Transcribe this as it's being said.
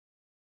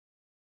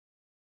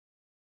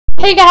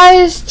Hey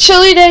guys,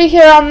 chilly day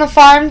here on the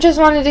farm. Just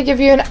wanted to give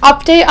you an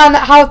update on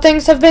how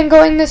things have been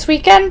going this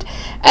weekend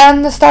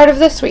and the start of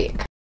this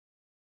week.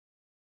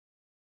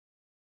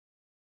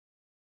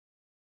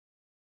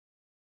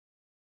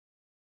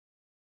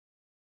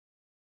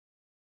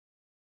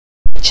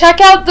 Check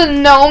out the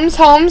Gnome's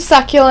Home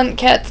succulent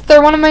kits.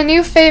 They're one of my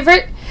new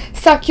favorite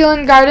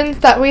succulent gardens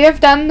that we have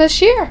done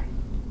this year.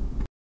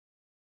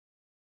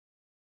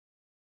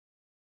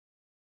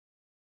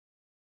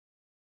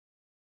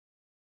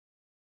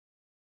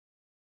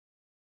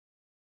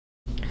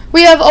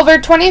 We have over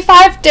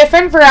 25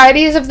 different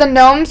varieties of the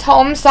Gnome's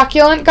Home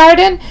succulent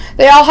garden.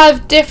 They all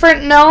have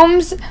different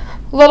gnomes,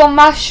 little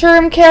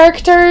mushroom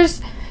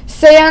characters,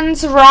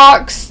 sands,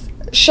 rocks,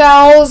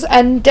 shells,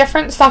 and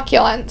different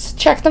succulents.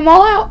 Check them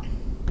all out.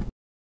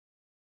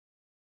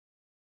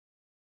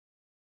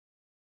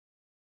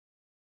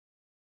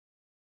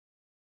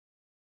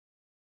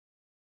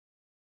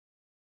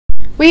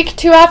 Week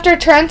 2 after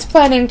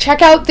transplanting,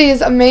 check out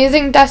these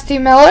amazing dusty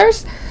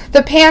millers,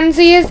 the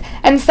pansies,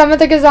 and some of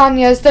the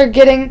gazanias. They're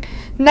getting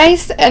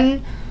nice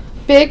and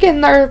big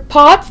in their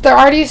pots. They're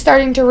already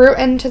starting to root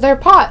into their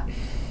pot.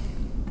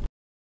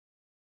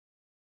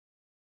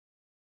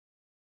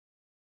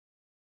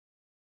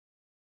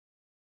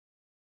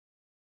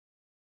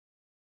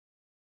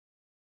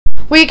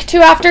 Week 2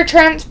 after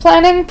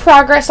transplanting,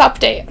 progress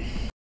update.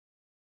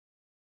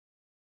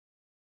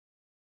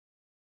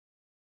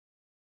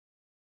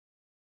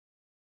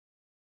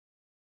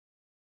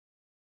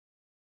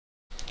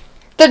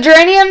 The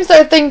geraniums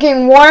are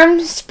thinking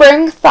warm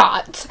spring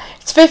thoughts.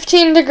 It's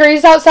 15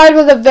 degrees outside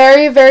with a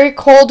very, very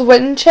cold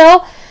wind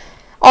chill.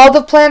 All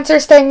the plants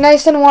are staying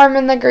nice and warm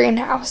in the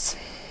greenhouse.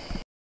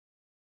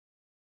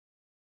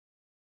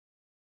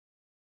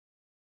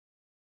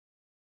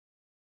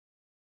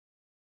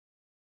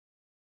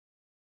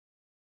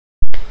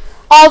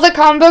 All the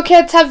combo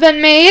kits have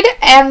been made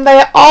and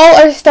they all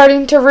are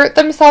starting to root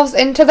themselves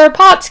into their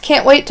pots.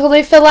 Can't wait till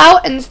they fill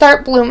out and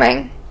start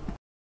blooming.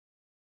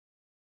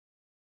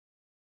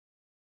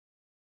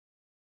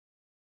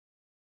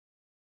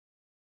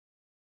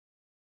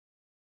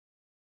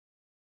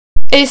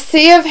 A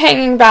sea of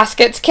hanging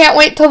baskets. Can't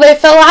wait till they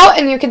fill out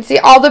and you can see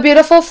all the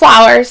beautiful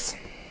flowers.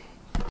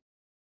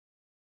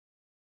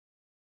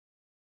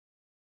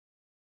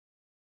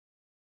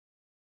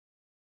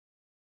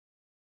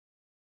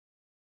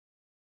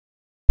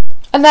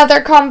 Another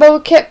combo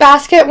kit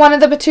basket. One of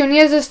the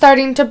petunias is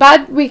starting to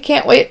bud. We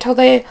can't wait till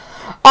they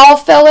all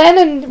fill in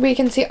and we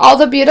can see all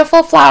the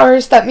beautiful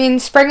flowers. That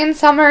means spring and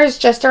summer is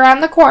just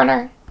around the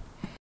corner.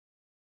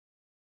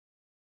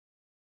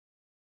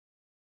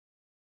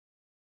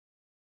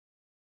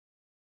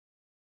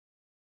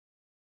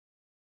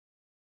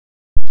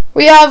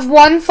 We have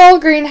one full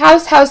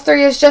greenhouse. House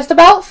 3 is just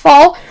about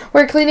full.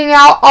 We're cleaning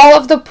out all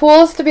of the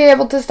pools to be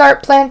able to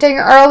start planting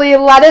early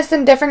lettuce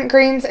and different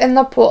greens in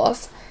the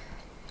pools.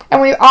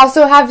 And we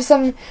also have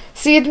some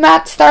seed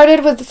mats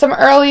started with some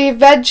early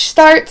veg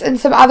starts and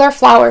some other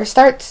flower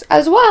starts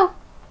as well.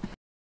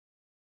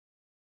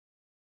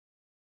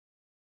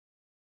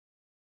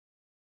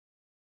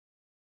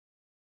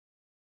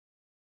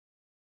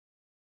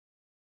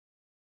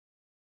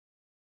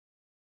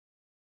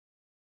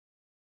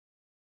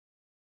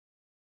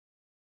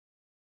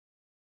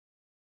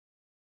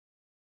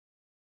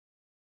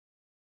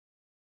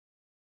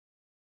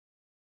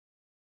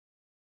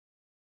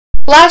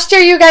 Last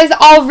year, you guys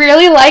all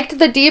really liked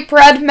the deep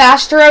red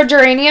Mastro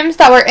geraniums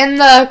that were in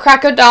the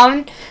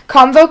Cracodon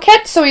combo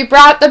kit, so we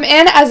brought them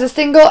in as a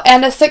single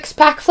and a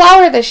 6-pack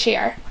flower this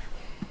year.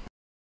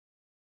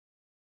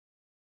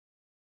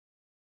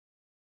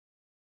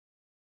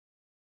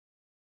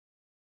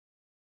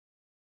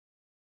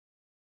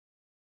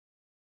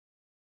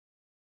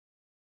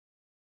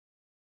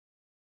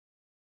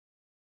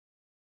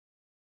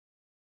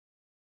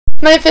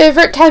 My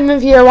favorite time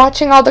of year,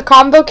 watching all the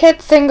combo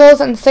kits, singles,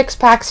 and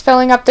 6-packs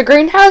filling up the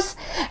greenhouse,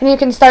 and you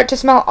can start to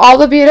smell all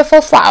the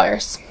beautiful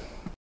flowers.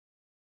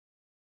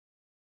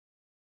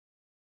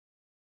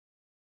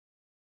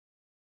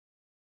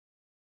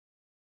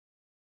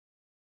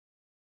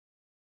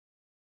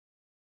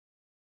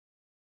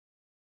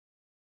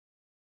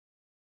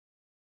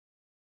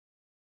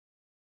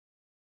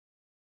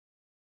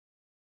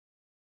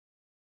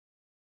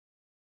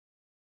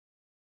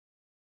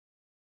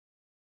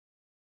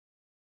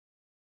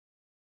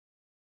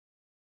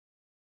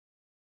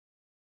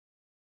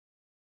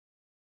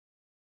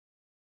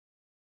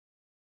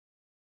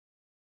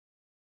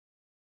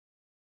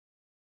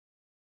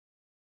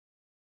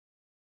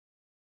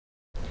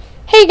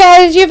 Hey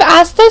guys, you've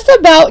asked us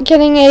about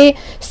getting a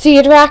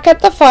seed rack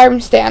at the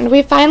farm stand.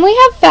 We finally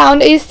have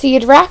found a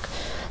seed rack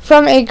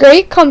from a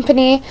great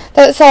company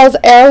that sells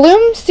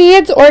heirloom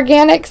seeds,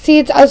 organic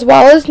seeds, as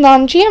well as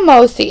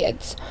non-GMO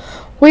seeds.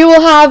 We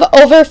will have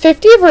over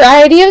 50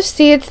 variety of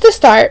seeds to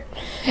start.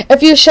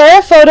 If you share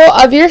a photo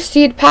of your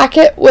seed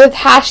packet with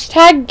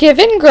hashtag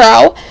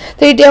 #GiveAndGrow,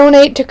 they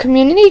donate to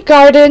community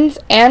gardens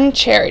and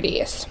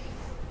charities.